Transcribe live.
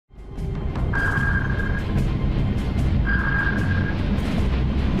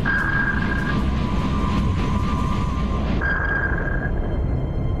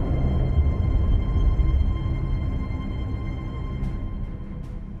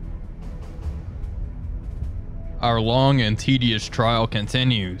Our long and tedious trial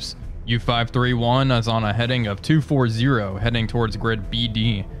continues. U-531 is on a heading of 240 heading towards grid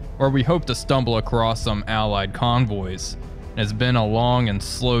BD, where we hope to stumble across some allied convoys. It's been a long and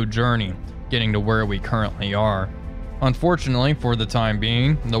slow journey getting to where we currently are. Unfortunately, for the time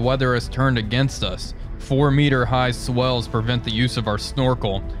being, the weather has turned against us. 4-meter high swells prevent the use of our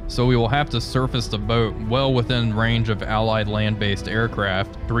snorkel, so we will have to surface the boat well within range of allied land-based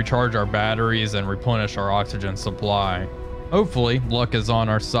aircraft to recharge our batteries and replenish our oxygen supply. Hopefully, luck is on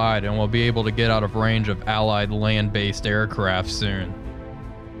our side and we'll be able to get out of range of allied land-based aircraft soon.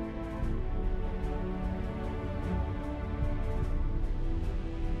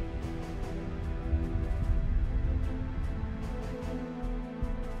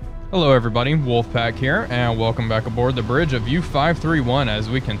 Hello everybody, Wolfpack here, and welcome back aboard the bridge of U-531 as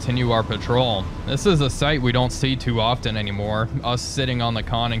we continue our patrol. This is a sight we don't see too often anymore, us sitting on the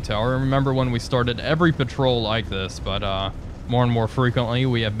conning tower. Remember when we started every patrol like this, but more and more frequently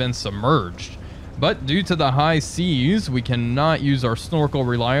we have been submerged. But due to the high seas, we cannot use our snorkel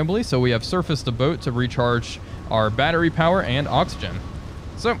reliably, so we have surfaced the boat to recharge our battery power and oxygen.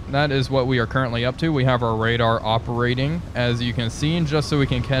 So that is what we are currently up to. We have our radar operating, as you can see, just so we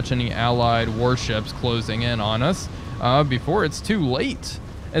can catch any allied warships closing in on us before it's too late.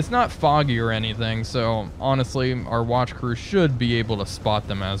 It's not foggy or anything, so honestly, our watch crew should be able to spot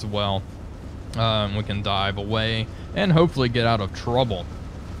them as well. We can dive away and hopefully get out of trouble.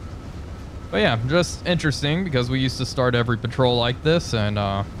 But yeah, just interesting because we used to start every patrol like this, and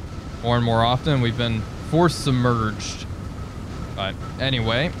more and more often we've been force submerged. But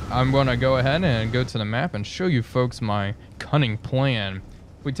anyway, I'm going to go ahead and go to the map and show you folks my cunning plan.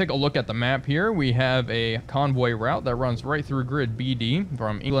 If we take a look at the map here, we have a convoy route that runs right through grid BD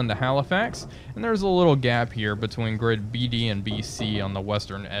from England to Halifax, and there's a little gap here between grid BD and BC on the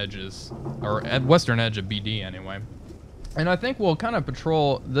western edges, or at western edge of BD anyway. And I think we'll kind of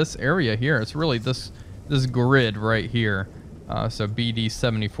patrol this area here. It's really this grid right here. So BD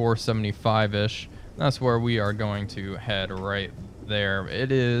 74, 75-ish. That's where we are going to head right there.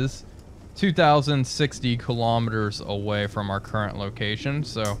 It is 2,060 kilometers away from our current location,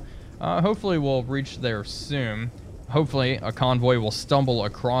 so hopefully we'll reach there soon. Hopefully a convoy will stumble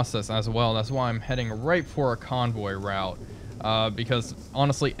across us as well. That's why I'm heading right for a convoy route, because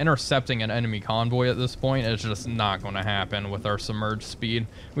honestly, intercepting an enemy convoy at this point is just not going to happen with our submerged speed.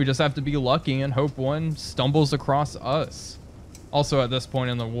 We just have to be lucky and hope one stumbles across us. Also, at this point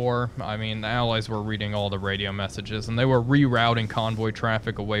in the war, I mean, the Allies were reading all the radio messages, and they were rerouting convoy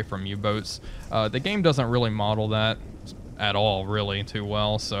traffic away from U-boats. The game doesn't really model that at all, really, too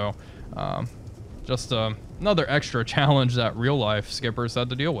well, so just another extra challenge that real-life skippers had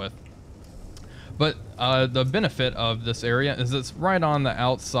to deal with. But the benefit of this area is it's right on the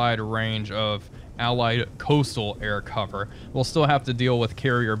outside range of Allied coastal air cover. We'll still have to deal with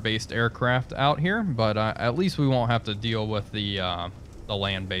carrier-based aircraft out here, but at least we won't have to deal with the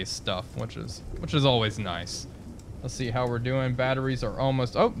land-based stuff, which is always nice. Let's see how we're doing. Batteries are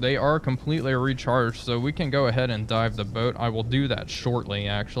almost... Oh, they are completely recharged, so we can go ahead and dive the boat. I will do that shortly,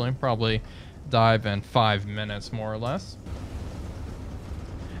 actually. Probably dive in 5 minutes, more or less.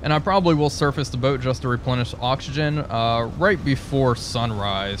 And I probably will surface the boat just to replenish oxygen right before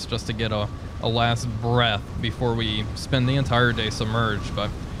sunrise, just to get a last breath before we spend the entire day submerged. But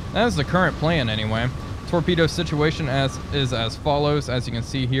that is the current plan anyway. Torpedo situation is as follows. As you can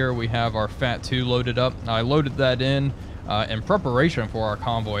see here, we have our Fat 2 loaded up. I loaded that in preparation for our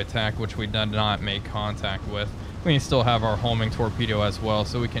convoy attack, which we did not make contact with. We still have our homing torpedo as well,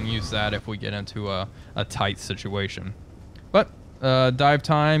 so we can use that if we get into a tight situation. But dive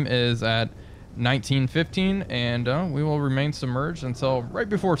time is at 19:15, and we will remain submerged until right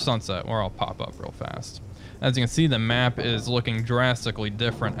before sunset, where I'll pop up real fast. As you can see, the map is looking drastically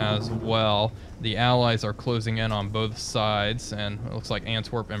different as well. The Allies are closing in on both sides, and it looks like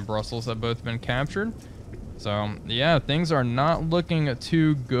Antwerp and Brussels have both been captured. So yeah, things are not looking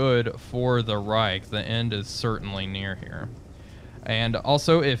too good for the Reich. The end is certainly near here. And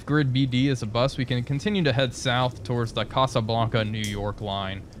also, if grid BD is a bust, we can continue to head south towards the Casablanca, New York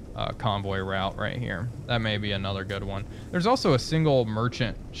line convoy route right here. That may be another good one. There's also a single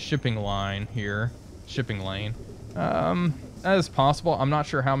merchant shipping line here, shipping lane. That is possible. I'm not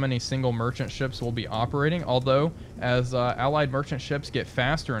sure how many single merchant ships will be operating, although as Allied merchant ships get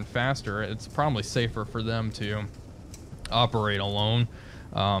faster and faster, it's probably safer for them to operate alone.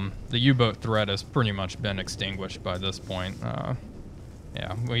 The U-boat threat has pretty much been extinguished by this point.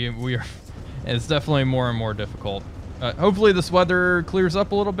 Yeah, we are. It's definitely more and more difficult. Hopefully this weather clears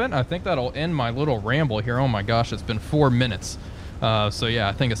up a little bit. I think that'll end my little ramble here. Oh my gosh, it's been 4 minutes. So yeah,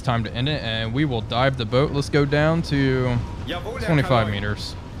 I think it's time to end it, and we will dive the boat. Let's go down to 25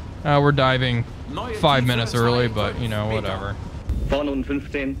 meters. We're diving 5 minutes early, but you know, whatever. Vorne unten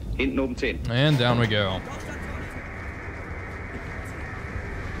 15, hinten oben 10. And down we go.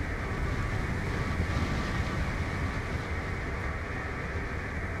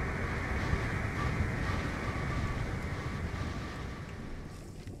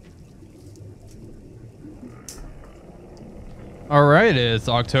 All right, it's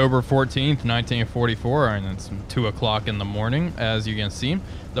October 14th, 1944, and it's 2 o'clock in the morning. As you can see,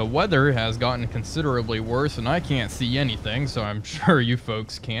 the weather has gotten considerably worse, and I can't see anything, so I'm sure you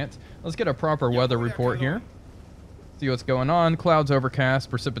folks can't. Let's get a proper weather report here. See what's going on. Clouds overcast,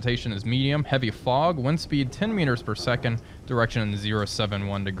 precipitation is medium, heavy fog, wind speed 10 meters per second, direction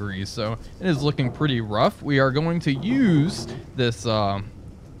 071 degrees. So it is looking pretty rough. We are going to use this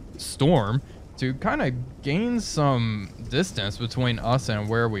storm to kind of gain some distance between us and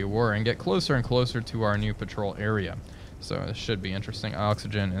where we were and get closer and closer to our new patrol area. So this should be interesting.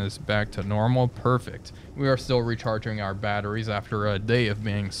 Oxygen is back to normal. Perfect. We are still recharging our batteries after a day of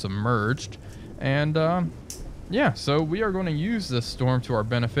being submerged. And yeah, so we are going to use this storm to our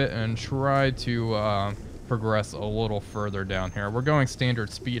benefit and try to progress a little further down here. We're going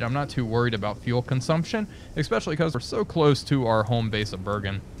standard speed. I'm not too worried about fuel consumption, especially because we're so close to our home base of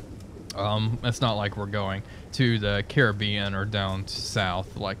Bergen. It's not like we're going to the Caribbean or down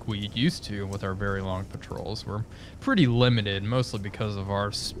south like we used to with our very long patrols. We're pretty limited, mostly because of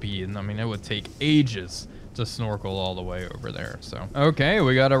our speed. I mean, it would take ages to snorkel all the way over there. So, okay,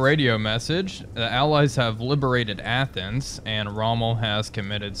 we got a radio message. The Allies have liberated Athens, and Rommel has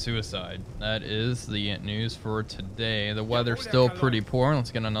committed suicide. That is the news for today. The weather's still pretty poor.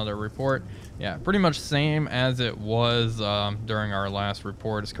 Let's get another report. Yeah, pretty much same as it was during our last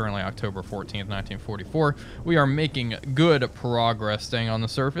report. It's currently October 14th, 1944. We are making good progress staying on the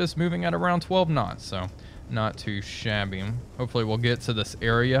surface, moving at around 12 knots, so not too shabby. Hopefully we'll get to this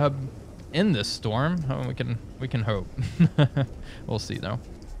area in this storm. Oh, we can hope. We'll see though.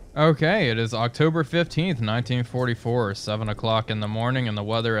 Okay, it is October 15th, 1944, 7 o'clock in the morning, and the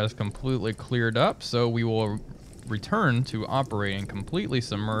weather has completely cleared up, so we will return to operating completely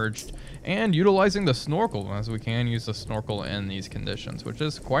submerged and utilizing the snorkel, as we can use the snorkel in these conditions, which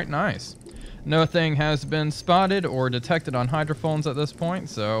is quite nice. Nothing has been spotted or detected on hydrophones at this point,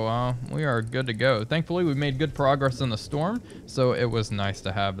 so we are good to go. Thankfully, we made good progress in the storm, so it was nice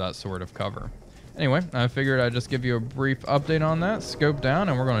to have that sort of cover. Anyway, I figured I'd just give you a brief update on that, scope down,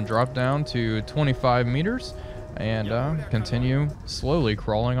 and we're going to drop down to 25 meters and continue slowly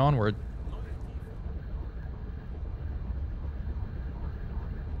crawling onward.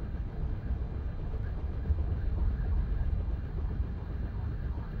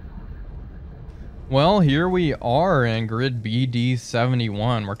 Well, here we are in grid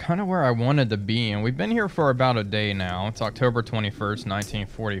BD71. We're kind of where I wanted to be, and we've been here for about a day now. It's October 21st,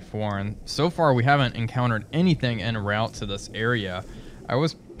 1944, and so far we haven't encountered anything en route to this area. I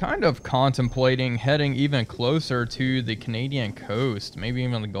was kind of contemplating heading even closer to the Canadian coast, maybe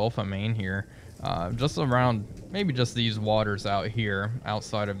even the Gulf of Maine here. Just around, maybe just these waters out here,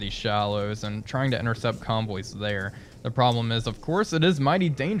 outside of these shallows, and trying to intercept convoys there. The problem is, of course, it is mighty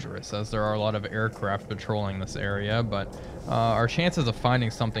dangerous, as there are a lot of aircraft patrolling this area, but our chances of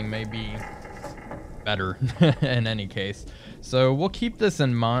finding something may be better in any case. So we'll keep this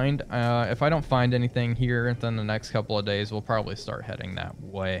in mind. If I don't find anything here, then the next couple of days, we'll probably start heading that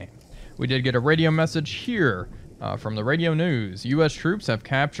way. We did get a radio message here from the radio news. U.S. troops have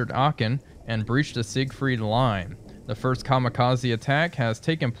captured Aachen and breached the Siegfried Line. The first kamikaze attack has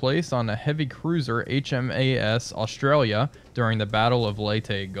taken place on the heavy cruiser HMAS Australia during the Battle of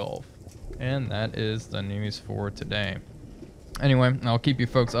Leyte Gulf. And that is the news for today. Anyway, I'll keep you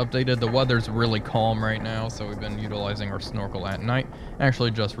folks updated. The weather's really calm right now, so we've been utilizing our snorkel at night.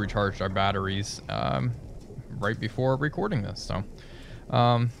 Actually just recharged our batteries right before recording this. So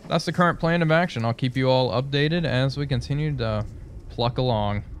that's the current plan of action. I'll keep you all updated as we continue to pluck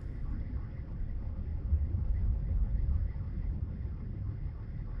along.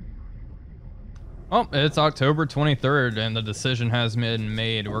 Well, it's October 23rd, and the decision has been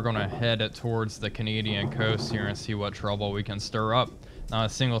made. We're going to head it towards the Canadian coast here and see what trouble we can stir up. Not a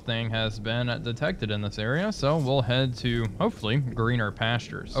single thing has been detected in this area, so we'll head to, hopefully, greener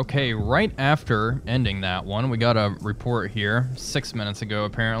pastures. Okay, right after ending that one, we got a report here, 6 minutes ago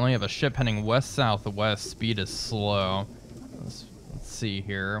apparently, of a ship heading west-southwest. Speed is slow. Let's see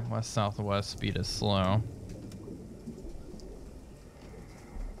here. West-southwest, speed is slow.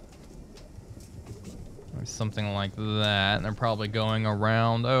 Something like that. And they're probably going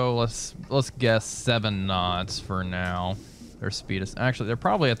around, oh, let's guess 7 knots for now. Their speed is actually, they're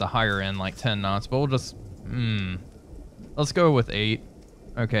probably at the higher end, like 10 knots, but we'll just, let's go with 8.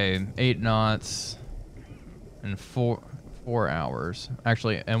 Okay, 8 knots in 4 hours.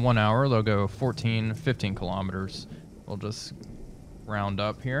 Actually, in 1 hour, they'll go 15 kilometers. We'll just round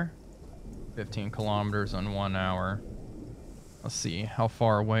up here. 15 kilometers in 1 hour. Let's see, how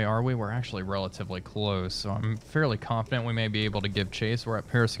far away are we? We're actually relatively close, so I'm fairly confident we may be able to give chase. We're at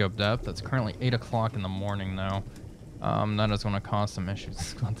periscope depth. It's currently 8 o'clock in the morning, though. That is going to cause some issues.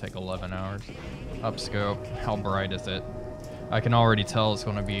 It's going to take 11 hours. Upscope, how bright is it? I can already tell it's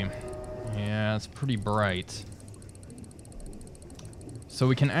going to be... Yeah, it's pretty bright. So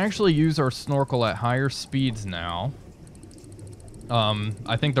we can actually use our snorkel at higher speeds now.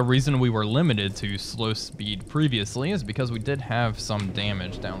 I think the reason we were limited to slow speed previously is because we did have some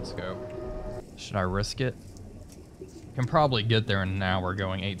damage downscope. Should I risk it? Can probably get there in an hour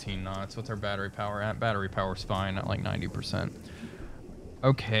going 18 knots. What's our battery power at? Battery power's fine at like 90%.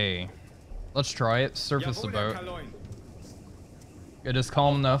 Okay, let's try it. Surface the boat. It is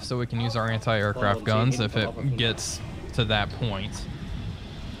calm enough so we can use our anti-aircraft guns if it gets to that point.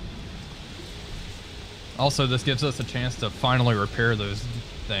 Also, this gives us a chance to finally repair those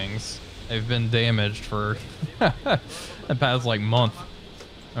things. They've been damaged for the past, like, month.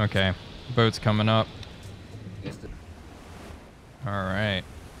 Okay, boat's coming up. Alright.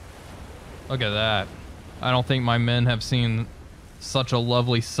 Look at that. I don't think my men have seen such a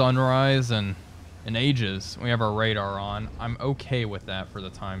lovely sunrise in ages. We have our radar on. I'm okay with that for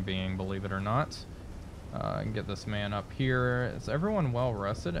the time being, believe it or not. Get this man up here. Is everyone well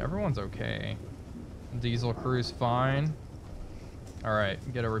rested? Everyone's okay. Diesel crew's fine.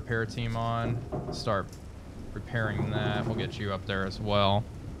 Alright, get a repair team on. Start repairing that. We'll get you up there as well.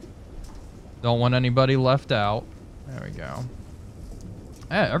 Don't want anybody left out. There we go.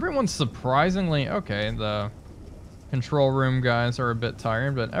 Yeah, everyone's surprisingly... Okay, the control room guys are a bit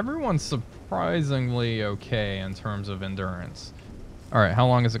tired, but everyone's surprisingly okay in terms of endurance. Alright, how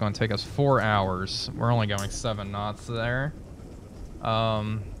long is it going to take us? 4 hours. We're only going 7 knots there.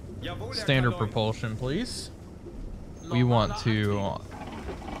 Standard propulsion, please. We want to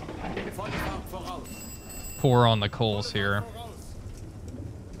pour on the coals here.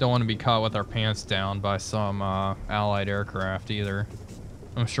 Don't want to be caught with our pants down by some allied aircraft either.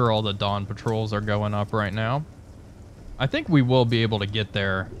 I'm sure all the dawn patrols are going up right now. I think we will be able to get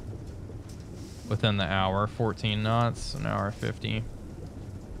there within the hour. 14 knots, an hour 50.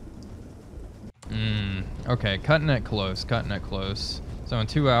 Okay, cutting it close, cutting it close. So in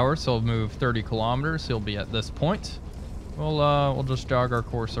 2 hours, he'll move 30 kilometers. He'll be at this point. We'll just jog our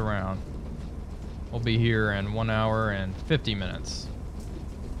course around. We'll be here in 1 hour and 50 minutes.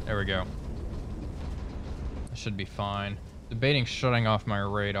 There we go. That should be fine. Debating shutting off my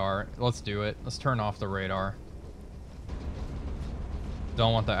radar. Let's do it. Let's turn off the radar.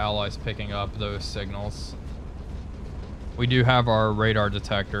 Don't want the allies picking up those signals. We do have our radar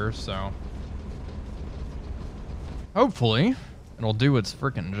detectors, so hopefully it'll do its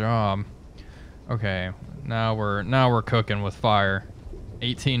freaking job. Okay, now we're cooking with fire.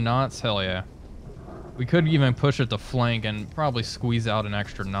 18 knots, hell yeah. We could even push it to flank and probably squeeze out an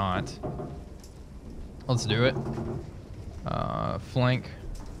extra knot. Let's do it. Flank.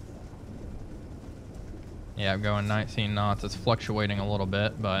 Yeah, I'm going 19 knots. It's fluctuating a little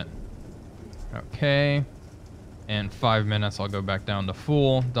bit, but okay. In 5 minutes, I'll go back down to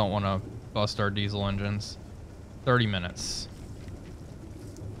full. Don't want to bust our diesel engines. 30 minutes.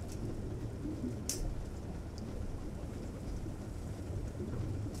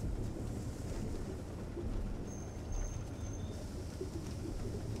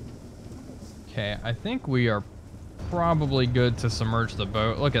 Okay, I think we are probably good to submerge the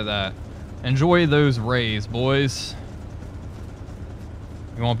boat. Look at that. Enjoy those rays, boys.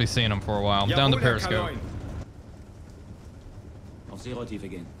 You won't be seeing them for a while. Down the periscope.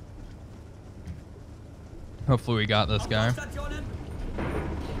 Hopefully we got this guy.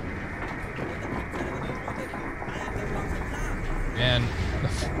 And the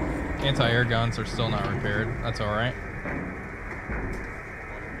anti-air guns are still not repaired. That's alright.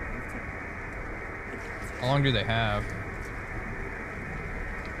 How long do they have?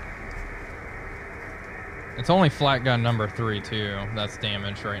 It's only flat gun number 3 too. That's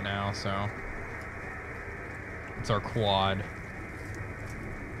damaged right now, so it's our quad.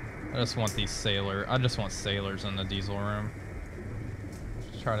 I just want these I just want sailors in the diesel room.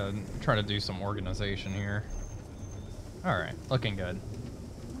 Just try to do some organization here. All right, looking good.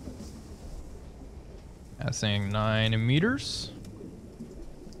 Saying 9 meters.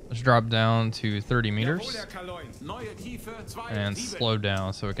 Let's drop down to 30 meters and slow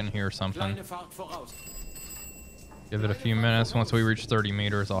down so we can hear something. Give it a few minutes. Once we reach 30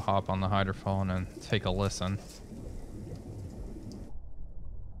 meters, I'll hop on the hydrophone and take a listen.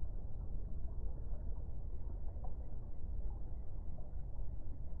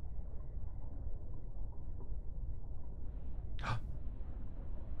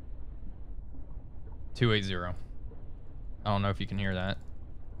 .280. I don't know if you can hear that.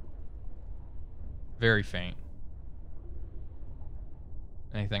 Very faint.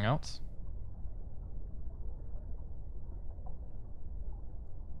 Anything else?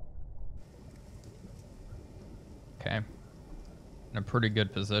 Okay. In a pretty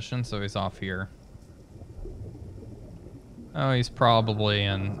good position, so he's off here. Oh, he's probably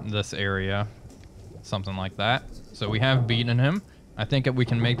in this area. Something like that. So we have beaten him. I think that we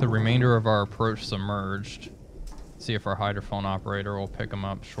can make the remainder of our approach submerged. See if our hydrophone operator will pick him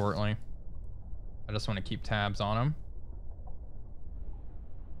up shortly. I just want to keep tabs on him.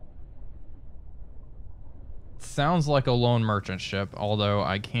 Sounds like a lone merchant ship, although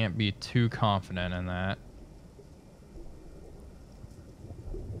I can't be too confident in that.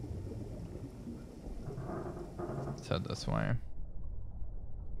 Let's head this way.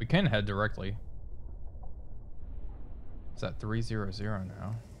 We can head directly. It's at 300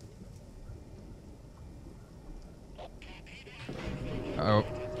 now. Oh,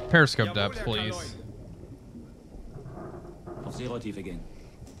 periscope depth, please. Zero tief again.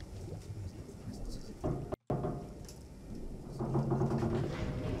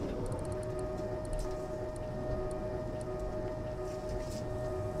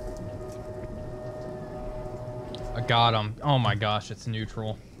 I got him. Oh my gosh, it's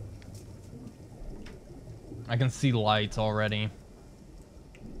neutral. I can see lights already.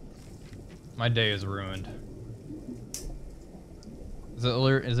 My day is ruined.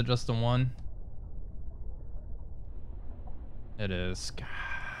 Is it just the one? It is.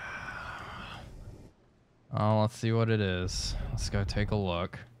 Oh, let's see what it is. Let's go take a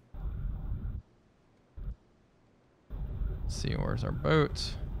look. Let's see, where's our boat?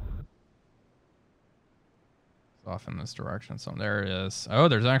 It's off in this direction. So there it is. Oh,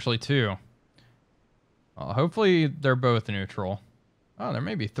 there's actually two. Well, hopefully they're both neutral. Oh, there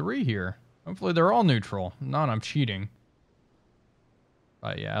may be three here. Hopefully they're all neutral. If not, I'm cheating.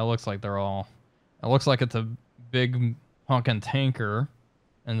 But yeah, it looks like they're all... It looks like it's a big honking tanker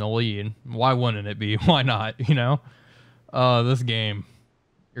in the lead. Why wouldn't it be? Why not, you know? This game.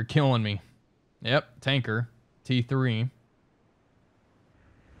 You're killing me. Yep, tanker. T3.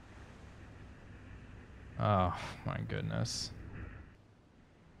 Oh, my goodness.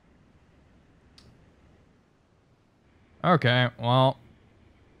 Okay, well...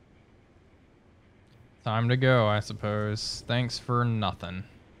 Time to go, I suppose. Thanks for nothing.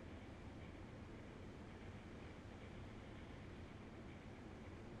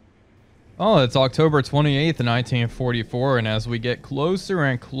 Oh, it's October 28th, 1944, and as we get closer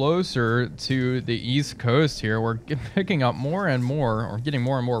and closer to the East Coast here, we're picking up more and more, or getting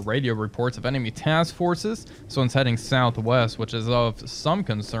more and more radio reports of enemy task forces. This one's heading southwest, which is of some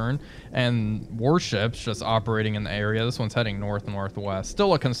concern, and warships just operating in the area. This one's heading north-northwest.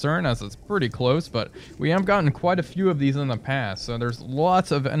 Still a concern, as it's pretty close, but we have gotten quite a few of these in the past, so there's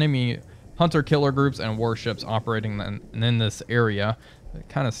lots of enemy hunter-killer groups and warships operating in this area. It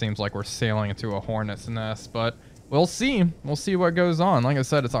kind of seems like we're sailing into a hornet's nest, but we'll see. We'll see what goes on. Like I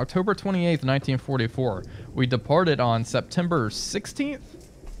said, it's October 28th, 1944. We departed on September 16th?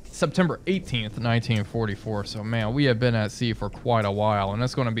 September 18th, 1944. So, man, we have been at sea for quite a while, and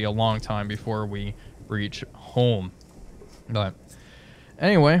it's going to be a long time before we reach home. But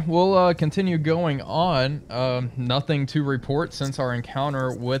anyway, we'll continue going on. Nothing to report since our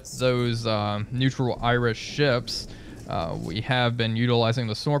encounter with those neutral Irish ships. We have been utilizing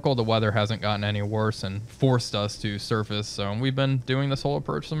the snorkel. The weather hasn't gotten any worse and forced us to surface, so we've been doing this whole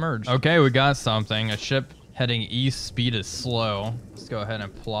approach submerged. Okay, we got something. A ship heading east, speed is slow. Let's go ahead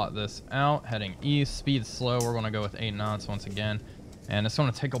and plot this out. Heading east, speed slow. We're going to go with 8 knots once again, and it's going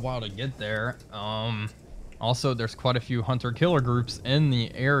to take a while to get there. Also, there's quite a few hunter-killer groups in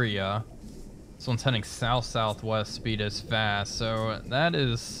the area. This one's heading south-southwest, speed is fast, so that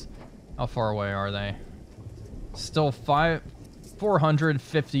is... How far away are they? Still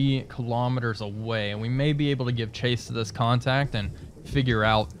 450 kilometers away, and we may be able to give chase to this contact and figure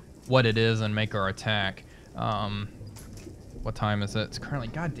out what it is and make our attack. What time is it? It's currently,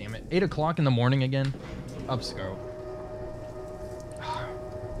 god damn it, 8 o'clock in the morning again. Upscope.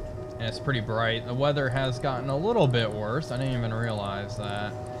 And it's pretty bright. The weather has gotten a little bit worse. I didn't even realize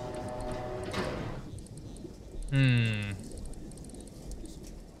that.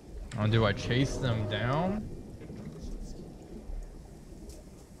 Oh, do I chase them down?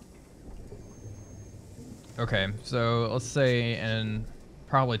 Okay, so let's say and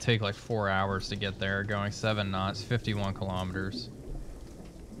probably take like 4 hours to get there, going 7 knots, 51 kilometers.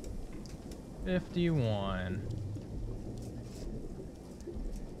 51.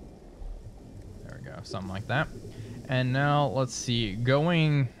 There we go, something like that. And now let's see,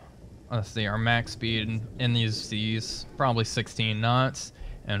 let's see, our max speed in these seas, probably 16 knots.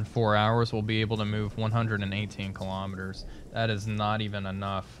 In 4 hours, we'll be able to move 118 kilometers. That is not even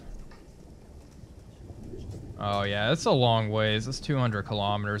enough. Oh yeah, it's a long ways. It's 200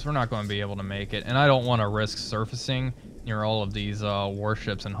 kilometers. We're not going to be able to make it. And I don't want to risk surfacing near all of these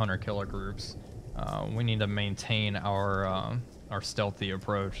warships and hunter-killer groups. We need to maintain our stealthy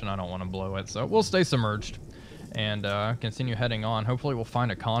approach, and I don't want to blow it. So we'll stay submerged and continue heading on. Hopefully we'll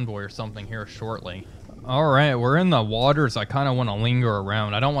find a convoy or something here shortly. Alright, we're in the waters. I kind of want to linger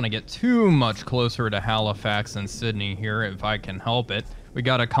around. I don't want to get too much closer to Halifax and Sydney here if I can help it. We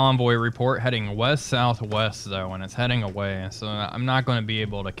got a convoy report heading west-southwest though, and it's heading away, so I'm not going to be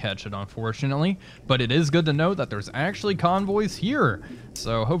able to catch it unfortunately. But it is good to know that there's actually convoys here.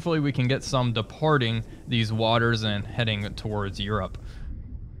 So hopefully we can get some departing these waters and heading towards Europe.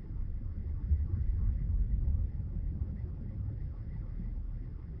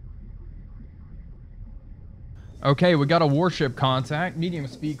 Okay, we got a warship contact, medium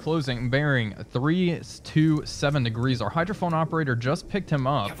speed closing, bearing 327 degrees. Our hydrophone operator just picked him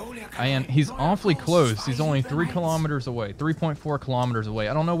up, and he's awfully close. He's only 3 kilometers away, 3.4 kilometers away.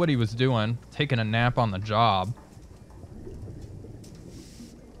 I don't know what he was doing, taking a nap on the job.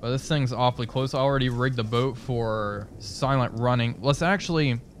 But this thing's awfully close. I already rigged the boat for silent running. Let's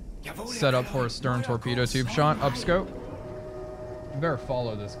actually set up for a stern torpedo tube shot, upscope. You better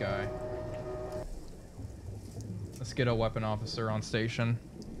follow this guy. Let's get a weapon officer on station.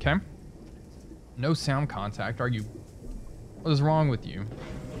 Okay. No sound contact. Are you... What is wrong with you?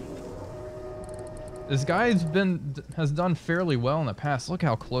 This guy has done fairly well in the past. Look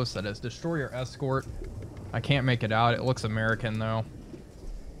how close that is. Destroyer escort. I can't make it out. It looks American though.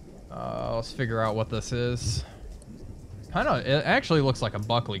 Let's figure out what this is. It actually looks like a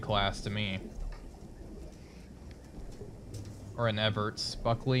Buckley class to me. Or an Everts.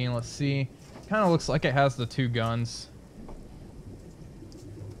 Buckley, and let's see. Kind of looks like it has the 2 guns.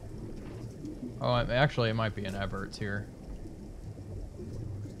 Oh, actually it might be an Everts here.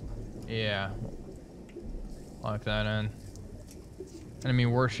 Yeah. Lock that in. Enemy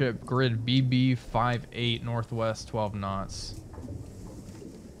warship grid BB 58 northwest 12 knots.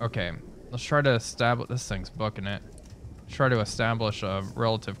 Okay, let's try to establish... This thing's booking it. Let's try to establish a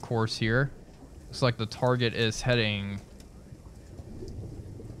relative course here. Looks like the target is heading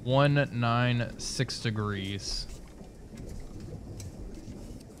 196 degrees.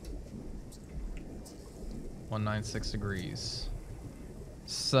 196 degrees.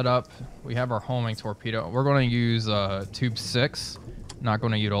 Set up. We have our homing torpedo. We're going to use tube 6. Not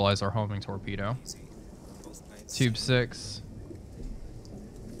going to utilize our homing torpedo. Tube 6.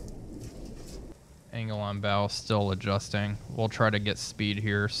 Angle on bow still adjusting. We'll try to get speed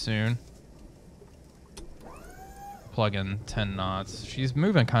here soon. Plug in 10 knots. She's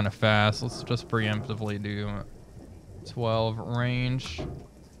moving kind of fast. Let's just preemptively do 12 range.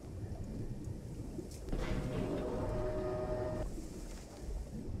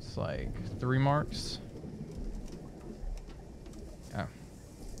 It's like 3 marks. Yeah.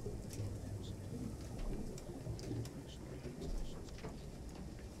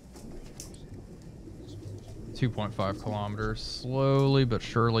 .5 kilometers. Slowly but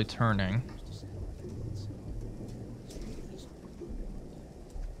surely turning.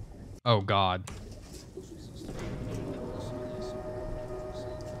 Oh God.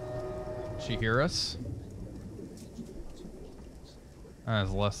 She hear us? That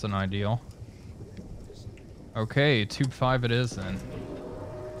is less than ideal. Okay, tube 5 it is then.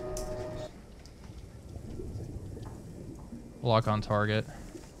 Lock on target.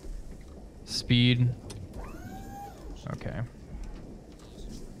 Speed. Okay.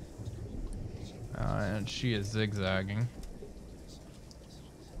 And she is zigzagging.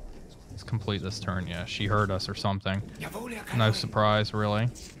 Let's complete this turn. Yeah, she heard us or something. No surprise, really.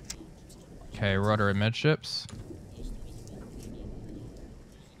 Okay, rudder amidships.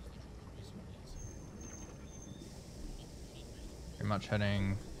 Pretty much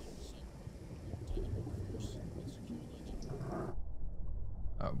heading...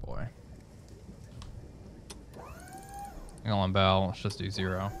 Oh boy. Angle on bow, let's just do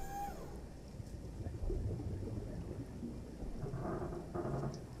 0.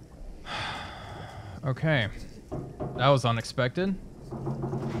 Okay, that was unexpected.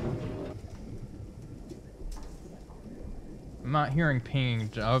 I'm not hearing ping.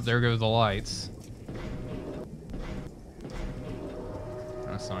 Oh, there go the lights.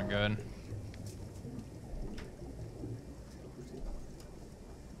 That's not good.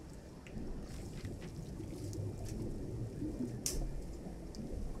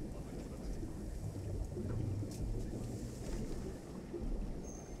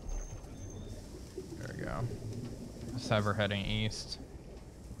 There we go. Let's have her heading east.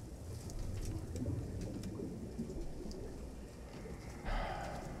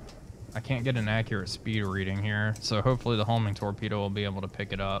 I can't get an accurate speed reading here, so hopefully the homing torpedo will be able to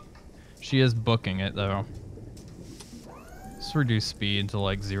pick it up. She is booking it, though. Let's reduce speed to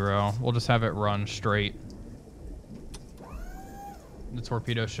like 0. We'll just have it run straight. The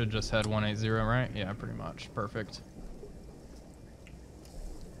torpedo should just head 180, right? Yeah, pretty much. Perfect.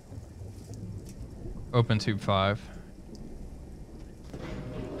 Open tube 5.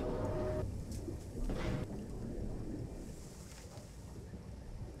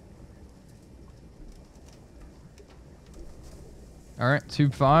 Alright,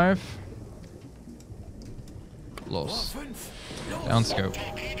 tube 5. Los. Down scope.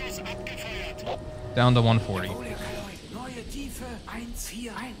 Down to 140.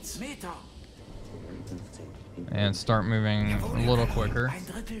 And start moving a little quicker.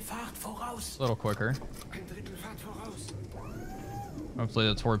 A little quicker. Hopefully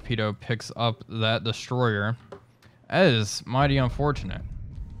the torpedo picks up that destroyer. That is mighty unfortunate.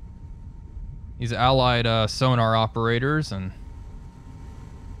 These allied sonar operators and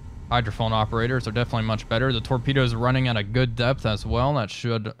hydrophone operators are definitely much better. The torpedo's running at a good depth as well. That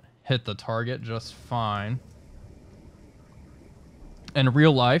should hit the target just fine. In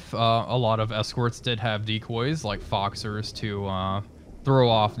real life, a lot of escorts did have decoys like Foxers to throw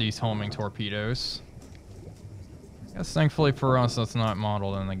off these homing torpedoes. I guess thankfully for us, that's not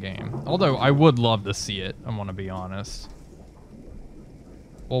modeled in the game. Although I would love to see it, I want to be honest.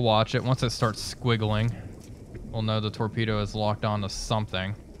 We'll watch it. Once it starts squiggling, we'll know the torpedo is locked onto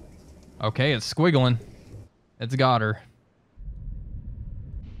something. Okay, it's squiggling. It's got her.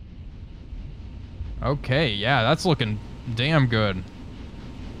 Okay, yeah, that's looking damn good.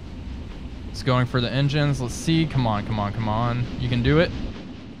 It's going for the engines. Let's see. Come on, come on, come on. You can do it.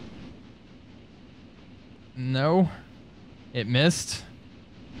 No. It missed.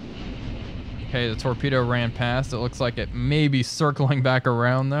 Okay, the torpedo ran past. It looks like it may be circling back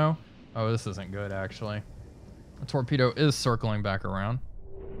around, though. Oh, this isn't good, actually. The torpedo is circling back around.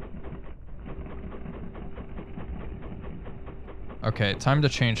 Okay, time to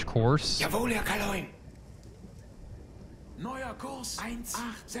change course. Jawohl, Herr Kaloin. Neuer Kurs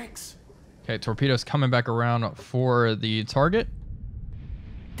 186. Okay, torpedo's coming back around for the target.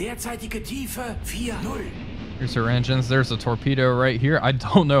 Derzeitige Tiefe 40. Here's her engines. There's the torpedo right here. I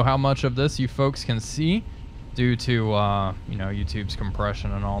don't know how much of this you folks can see due to, you know, YouTube's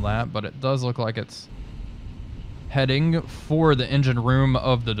compression and all that, but it does look like it's heading for the engine room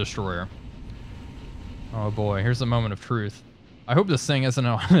of the destroyer. Oh boy, here's the moment of truth. I hope this thing isn't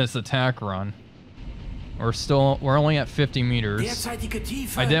on this attack run. We're only at 50 meters. I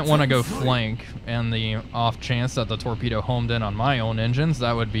didn't want to go flank, and the off chance that the torpedo homed in on my own engines,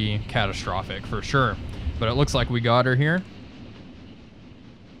 that would be catastrophic for sure. But it looks like we got her here.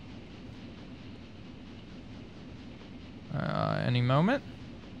 Any moment.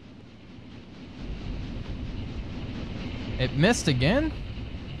 It missed again?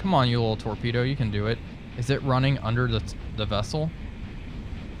 Come on, you little torpedo, you can do it. Is it running under the vessel?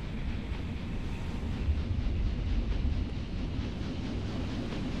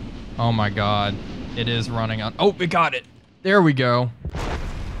 Oh my god. It is running on. Oh, we got it. There we go.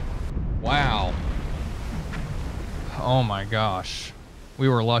 Wow. Oh my gosh. We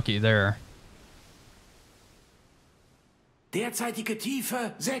were lucky there. Derzeitige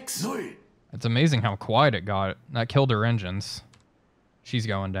Tiefe 6-0. It's amazing how quiet it got. That killed her engines. She's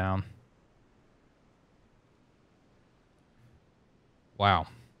going down. Wow.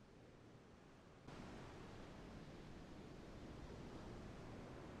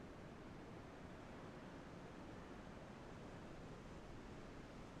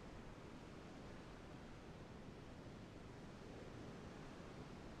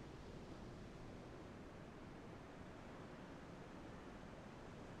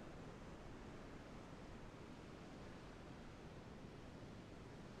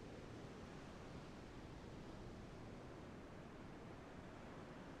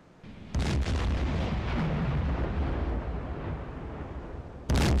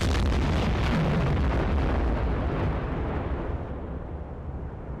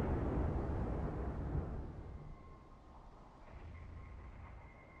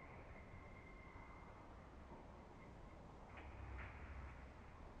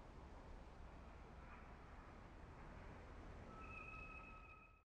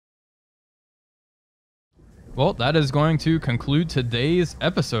 Well, that is going to conclude today's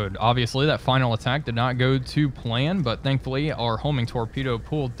episode. Obviously, that final attack did not go to plan, but thankfully our homing torpedo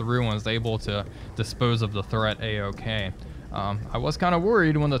pulled through and was able to dispose of the threat A-OK. I was kind of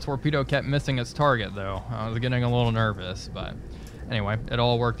worried when the torpedo kept missing its target, though. I was getting a little nervous, but anyway, it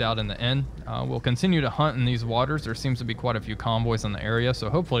all worked out in the end. We'll continue to hunt in these waters. There seems to be quite a few convoys in the area, so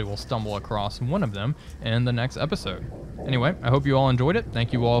hopefully we'll stumble across one of them in the next episode. Anyway, I hope you all enjoyed it.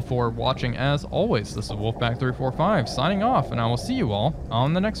 Thank you all for watching as always. This is Wolfpack345 signing off, and I will see you all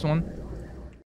on the next one.